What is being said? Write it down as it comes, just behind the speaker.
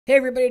Hey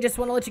everybody, just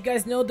want to let you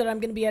guys know that I'm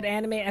going to be at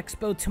Anime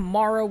Expo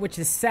tomorrow, which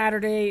is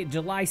Saturday,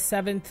 July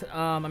 7th.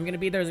 I'm going to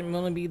be there. I'm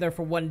only be there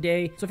for one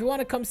day. So if you want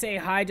to come say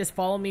hi, just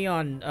follow me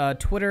on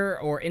Twitter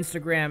or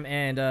Instagram,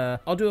 and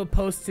I'll do a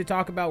post to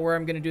talk about where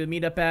I'm going to do a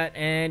meetup at.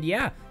 And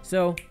yeah,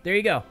 so there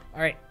you go.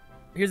 All right,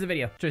 here's the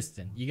video.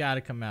 Tristan, you got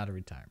to come out of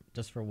retirement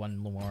just for one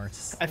more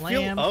slam. I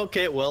feel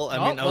okay. Well, I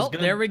mean, I was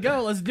gonna... There we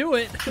go. Let's do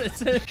it.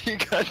 You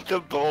got the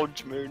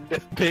bulge moon.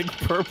 Big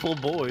purple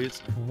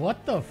boys.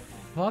 What the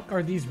fuck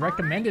are these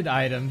recommended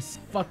items?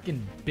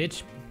 Fucking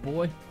bitch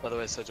boy. By the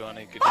way,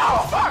 Sejuani, could you...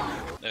 Oh,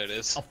 fuck! There it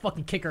is. I'll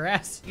fucking kick her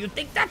ass. You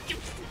think that you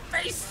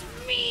face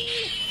me?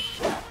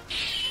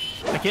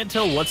 I can't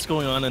tell what's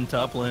going on in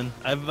top lane.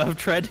 I've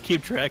tried to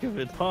keep track of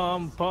it.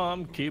 Pom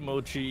pom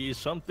kimochi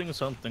something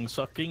something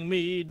sucking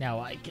me. Now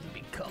I can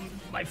become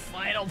my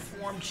final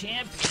form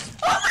champion.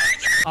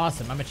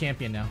 Awesome, I'm a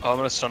champion now. Oh, I'm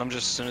gonna stun him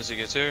just as soon as he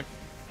gets here.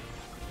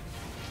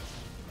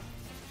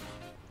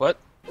 What?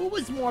 Who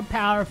was more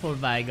powerful,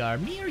 Vigar?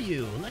 Me or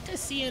you? Let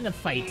us see in a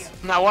fight.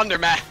 No wonder,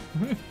 Matt.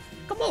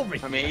 Come over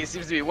here. I mean, he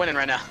seems to be winning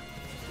right now.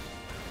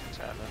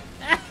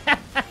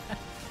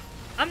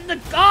 I'm the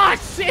god,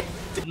 shit!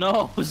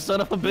 No,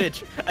 son of a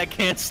bitch. I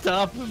can't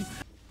stop him.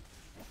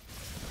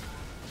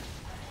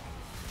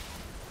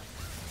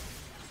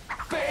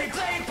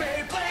 Beyblade,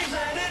 Beyblade,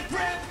 let it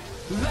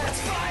rip.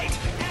 Let's fight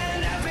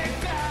an epic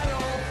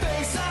battle.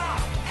 Face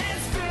off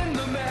and spin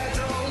the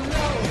metal.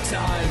 No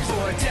time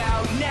for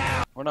doubt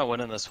now. We're not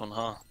winning this one,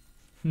 huh?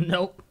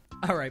 Nope.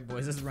 Alright,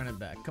 boys, let's run it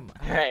back. Come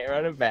on. Alright,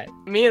 run it back.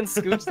 Me and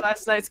Scooch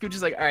last night, Scooch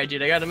is like, alright,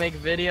 dude, I gotta make a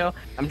video.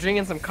 I'm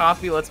drinking some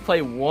coffee. Let's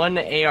play one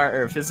AR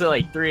Earth. This is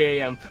like 3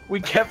 a.m.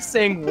 We kept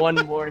saying one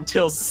more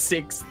until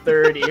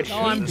 6:30.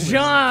 Oh, I'm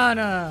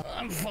Jana.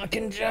 I'm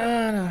fucking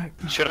Jana.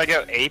 Should I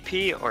go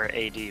AP or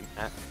AD,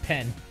 Matt?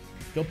 Pen.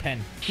 Go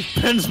pen.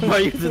 Pen's by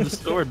you to the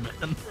sword,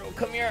 man. Bro,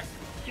 come here.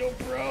 Yo,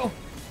 bro.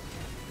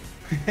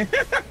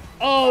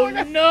 Oh,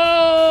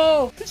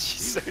 no!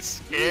 She's so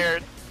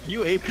scared.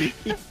 You AP.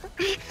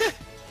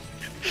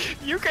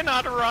 You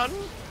cannot run.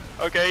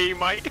 Okay, you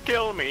might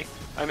kill me.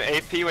 I'm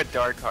AP with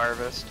Dark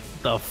Harvest.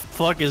 The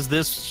fuck is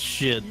this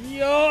shit?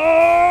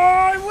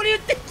 Yo! What do you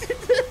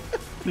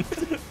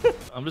think?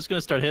 I'm just gonna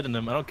start hitting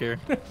him. I don't care.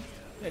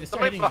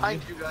 Somebody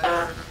behind you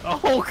guys.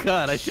 Oh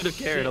god, I should have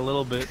cared a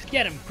little bit.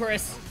 Get him,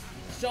 Chris.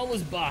 Show him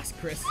who's boss,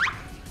 Chris.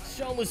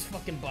 Show him who's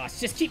fucking boss.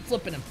 Just keep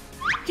flipping him.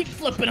 Keep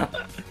flipping him.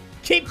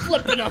 Keep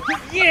flipping him.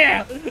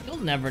 Yeah! You'll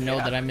never know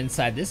that I'm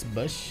inside this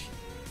bush.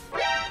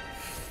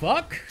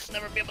 Fuck.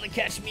 Never be able to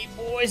catch me,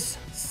 boys.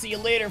 See you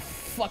later,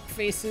 fuck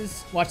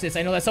faces. Watch this.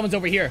 I know that someone's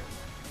over here.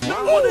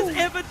 No one has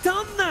ever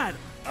done that.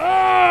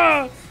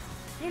 Ah!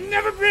 You'll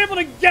never be able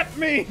to get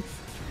me.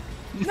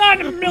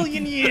 Not in a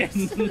million years.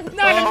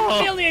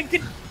 Not a million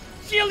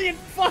gajillion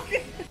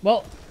fucking.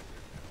 Well,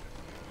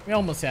 we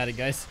almost had it,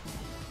 guys.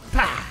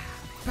 Pa,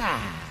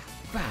 pa,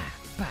 pa,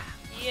 pa.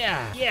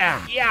 Yeah,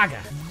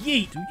 yaga,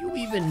 yeet. Do you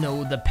even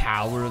know the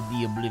power of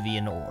the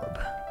Oblivion Orb?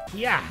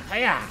 Yeah.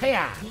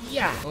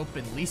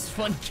 Open, least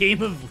fun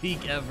game of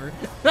League ever.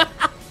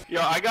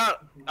 Yo, I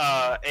got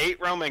 8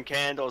 Roman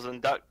candles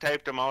and duct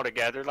taped them all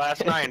together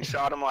last night and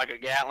shot them like a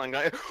Gatling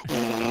gun.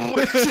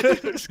 You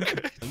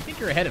think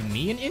you're ahead of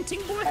me in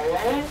inting, boy?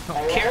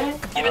 Don't care.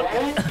 Give it.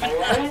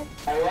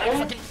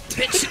 Fucking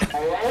bitch.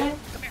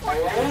 Come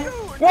here.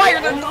 Why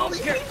are there all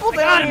these people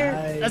down here?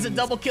 Nice. That's a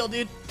double kill,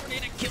 dude. I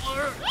need to kill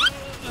her.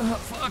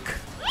 Fuck.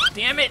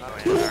 Damn it.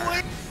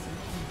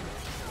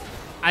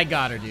 I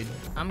got her, dude.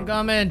 I'm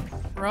coming.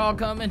 We're all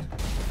coming.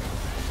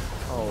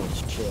 Oh,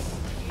 shit.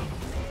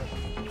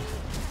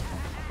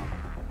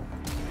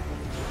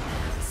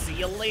 See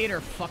you later,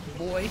 fuck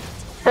boy.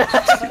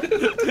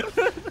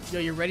 Yo,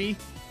 you ready?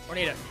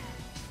 Tornado.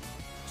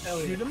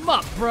 Shoot him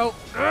up, bro.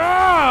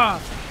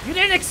 You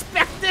didn't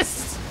expect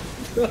this?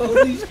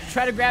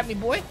 Try to grab me,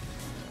 boy.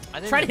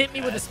 Try to hit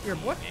me with a spear,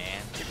 boy.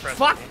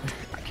 Fuck.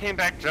 I came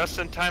back just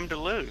in time to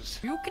lose.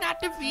 You cannot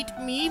defeat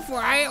me, for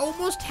I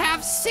almost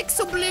have 6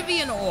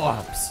 Oblivion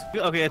Orbs.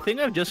 Okay, I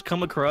think I've just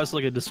come across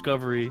like a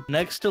discovery.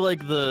 Next to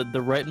like the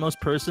rightmost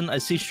person, I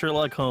see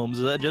Sherlock Holmes.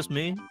 Is that just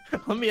me?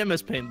 Let me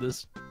MS paint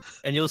this,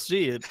 and you'll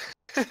see it.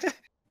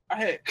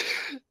 Hey,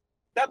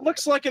 that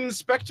looks like an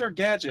Inspector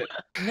Gadget.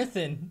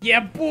 Nothing.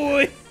 Yeah,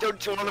 boy.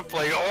 Don't you want to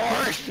play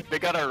horse? They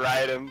got a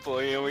riot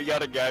employee and we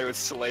got a guy with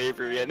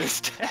slavery in his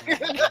tag.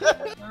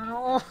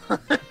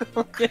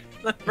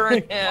 The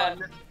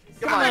brand.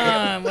 Come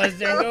on,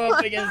 Western, go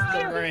up against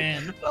the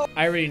brand.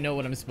 I already know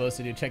what I'm supposed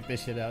to do. Check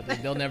this shit out.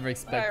 They'll never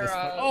expect this.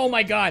 Oh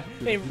my god.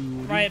 Hey,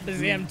 Riot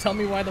Bazam, tell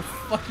me why the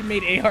fuck you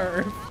made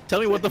AR. Tell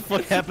me what the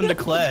fuck happened to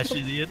Clash,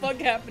 idiot. What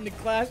the fuck happened to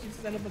Clash, you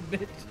son of a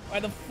bitch? Why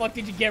the fuck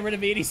did you get rid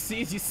of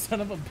ADCs, you son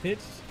of a bitch?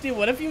 Dude,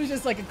 what if he was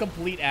just like a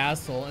complete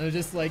asshole and it was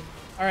just like,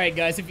 alright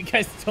guys, if you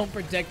guys don't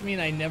protect me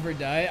and I never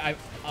die,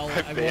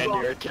 I ban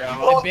your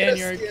account. I ban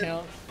your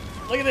account.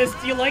 Look at this.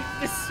 Do you like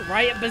this,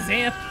 Riot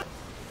Bazam?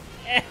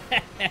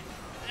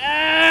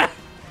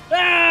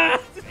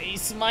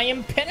 Face my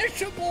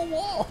impenetrable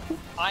wall.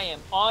 I am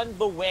on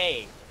the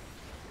way.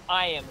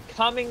 I am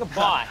coming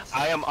by.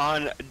 I am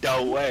on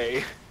the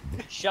way.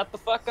 Shut the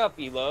fuck up,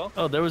 Elo.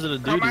 Oh, there was a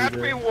dude Come at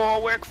me, there.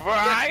 Warwick, for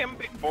I am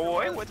big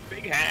boy with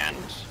big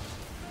hands.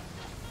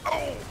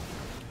 Oh.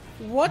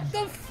 What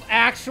the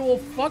actual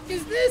fuck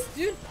is this,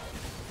 dude?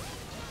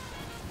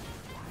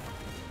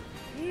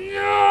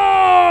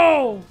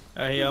 No!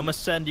 Hey, I'm gonna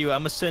send you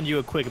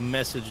a quick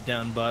message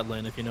down bot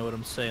lane if you know what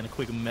I'm saying. A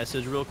quick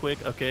message, real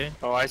quick, okay?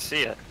 Oh, I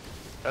see it.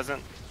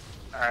 Doesn't.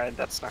 All right,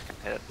 that's not gonna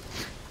hit.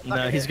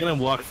 Nah, he's gonna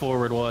walk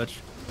forward. Watch.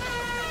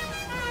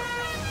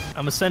 I'm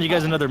gonna send you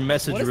guys another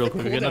message What is real the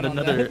quick. cooldown on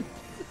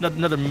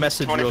Another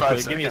message real 25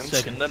 quick. Give me a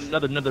seconds.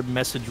 second. Another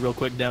message real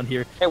quick down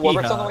here. Hey,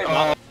 Warwick's on the way.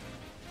 Yeehaw.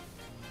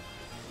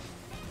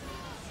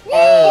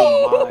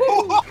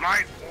 Oh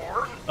my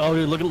lord! Oh,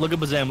 dude, look at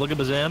Bazam. Look at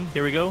Bazam.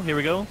 Here we go. Here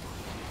we go.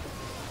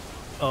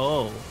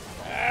 Oh.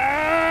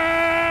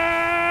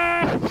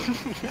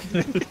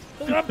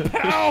 The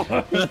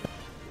power! You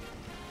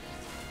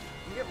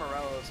get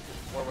Morello's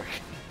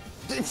Warwick.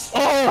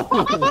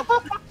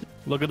 Oh!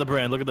 Look at the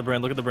brand. Look at the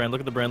brand. Look at the brand. Look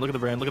at the brand. Look at the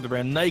brand. Look at the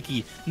brand.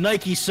 Nike.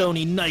 Nike.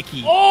 Sony.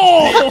 Nike.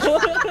 Oh!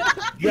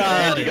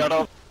 Got it. Got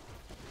off.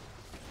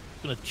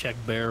 Gonna check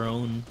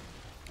Baron.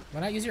 Why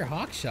not use your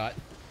hawk shot?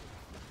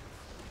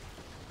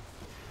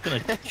 Gonna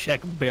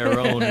check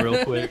Baron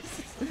real quick.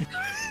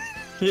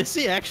 Is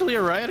he actually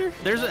a rioter?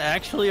 There's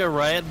actually a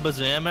riot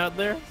Bazam out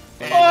there?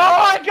 Oh,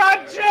 I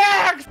got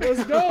jacked!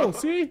 Let's go,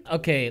 see?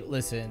 Okay,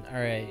 listen. All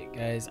right,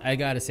 guys. I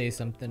gotta say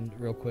something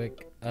real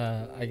quick.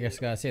 I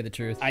just gotta say the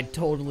truth. I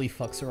totally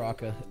fuck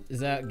Soraka. Is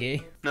that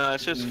gay? No,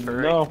 it's just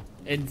furry. No.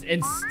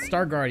 And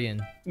Star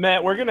Guardian.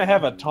 Matt, we're gonna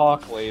have a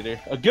talk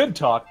later. A good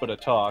talk, but a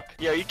talk.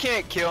 Yo, you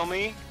can't kill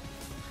me.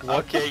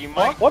 Okay, you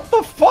might. What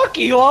the fuck,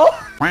 Elo?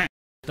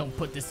 Don't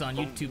put this on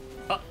YouTube.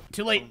 Oh,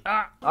 too late.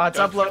 Ah, Oh, it's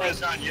uploading.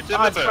 It's on YouTube.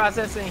 Oh, it's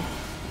processing.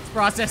 it's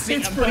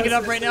processing. I'm putting it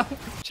up right now.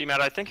 G-Matt,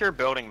 I think you're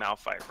building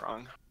Malphite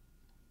wrong.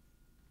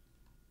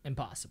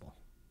 Impossible.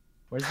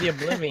 Where's the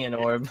Oblivion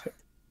orb?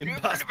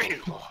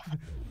 Impossible.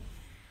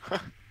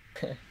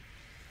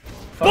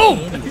 Boom!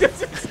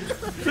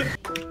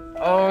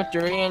 Oh,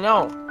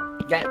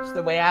 3-0. That's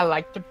the way I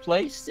like to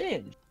play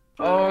Sin.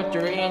 Oh,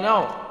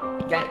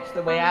 3-0. That's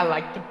the way I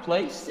like to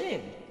play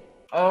Sin.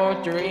 Oh,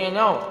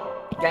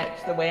 3-0.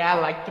 That's the way I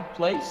like to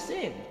play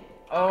Sin.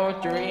 Oh,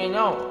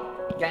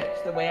 3-0.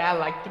 That's the way I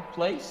like to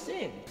play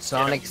Sin.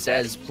 Sonic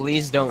says,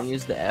 please don't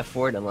use the F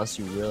word unless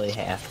you really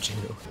have to.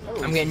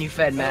 I'm getting you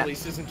fed, Matt.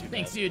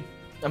 Thanks, dude.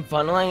 I'm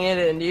funneling it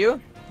into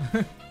you.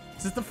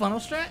 Is this the funnel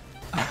strat?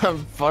 I'm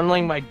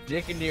funneling my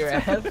dick into your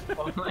ass.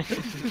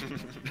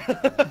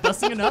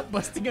 Busting a nut,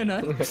 busting a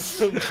nut.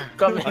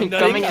 coming in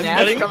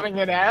ass, coming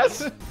in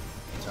ass.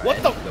 What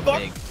the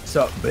fuck?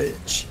 Sup,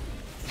 bitch.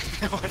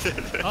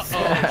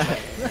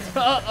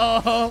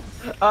 Uh-oh.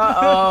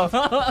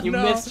 Uh-oh. You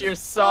No. missed your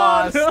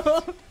sauce.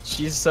 Oh, no.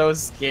 She's so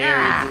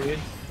scary, dude.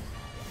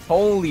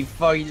 Holy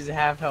fuck, you just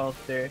half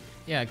health there.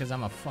 Yeah, because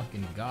I'm a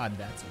fucking god,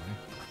 that's why.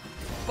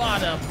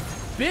 Bottom,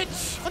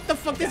 bitch! What the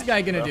fuck this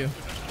guy gonna do?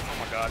 Oh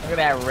my god. Look at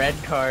that red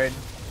card.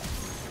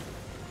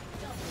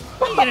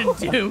 What are you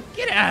gonna do?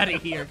 Get out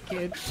of here,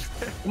 kid.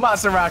 Come on,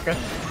 Soraka.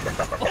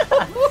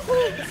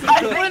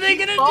 What are they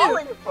gonna do?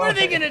 What are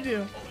they gonna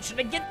do? Should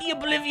I get the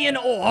Oblivion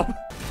orb? You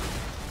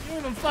don't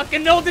even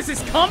fucking know this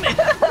is coming.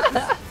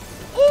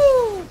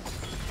 Ooh.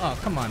 Oh,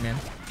 come on, man.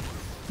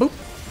 Boop.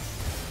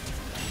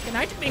 Good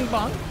night, Bing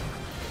Bong.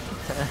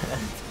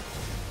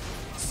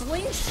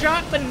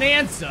 Slingshot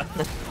Bonanza.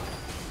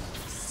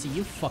 See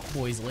you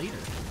fuckboys later.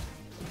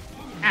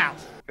 Ow.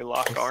 We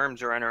lock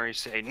arms around her and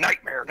say,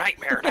 nightmare,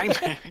 nightmare,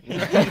 nightmare.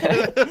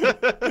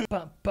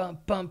 Bump,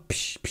 bump, bump,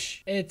 psh,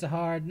 psh. It's a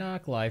hard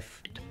knock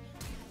life.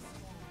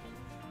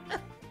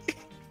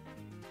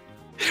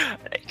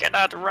 They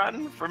cannot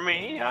run from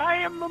me. I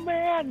am the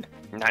man.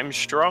 I'm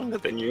stronger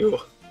than you.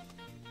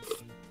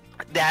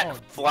 That Oh.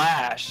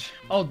 flash.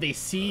 Oh, they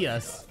see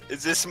us.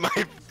 Is this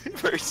my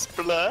first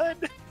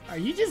blood? Are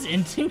you just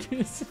inting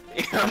this?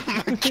 I'm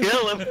gonna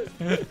kill him.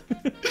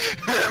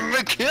 I'm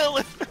gonna kill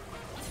him.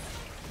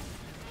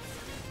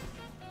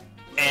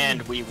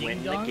 And we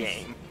win the Ding-dongs?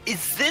 game.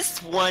 Is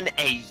this one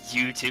a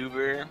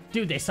YouTuber?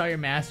 Dude, they saw your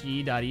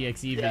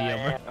masterg.exe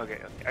video, bro. Okay,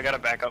 I gotta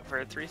back up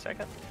for 3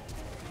 seconds.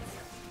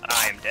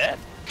 I am dead.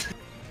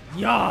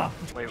 Yeah!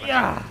 Wait,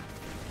 Yeah!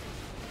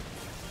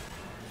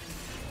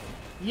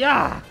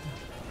 Yeah!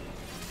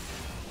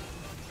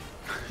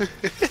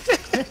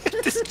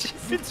 This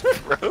shit's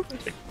broken.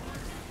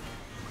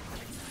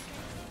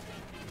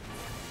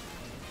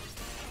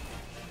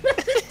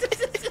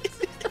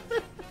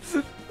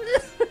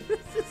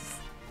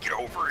 Get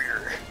over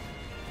here.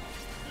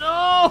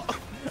 No!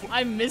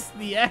 I missed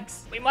the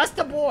X. We must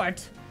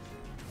abort.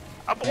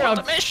 Abort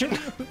the mission.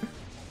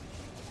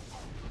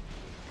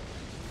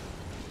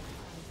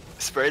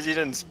 Surprised you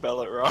didn't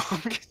spell it wrong.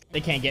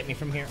 They can't get me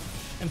from here.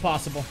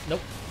 Impossible.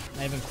 Nope.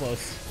 Not even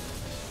close.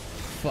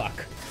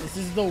 Fuck. This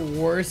is the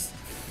worst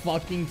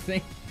fucking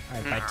thing.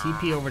 Alright, if I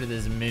TP over to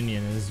this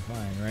minion, this is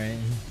fine, right?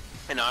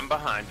 And I'm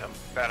behind him.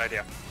 Bad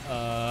idea.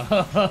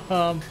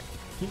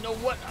 You know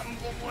what? I'm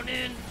going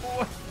in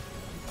for.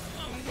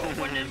 I'm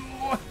going in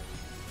more.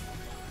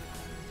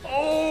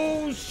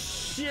 Oh,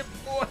 shit. shit,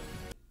 boy.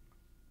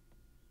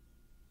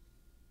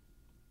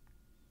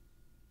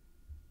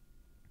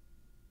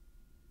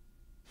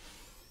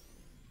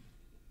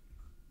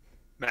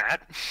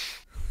 Matt.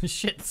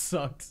 Shit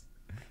sucks.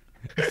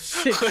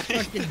 Shit's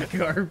fucking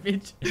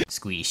garbage.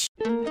 Squeeze.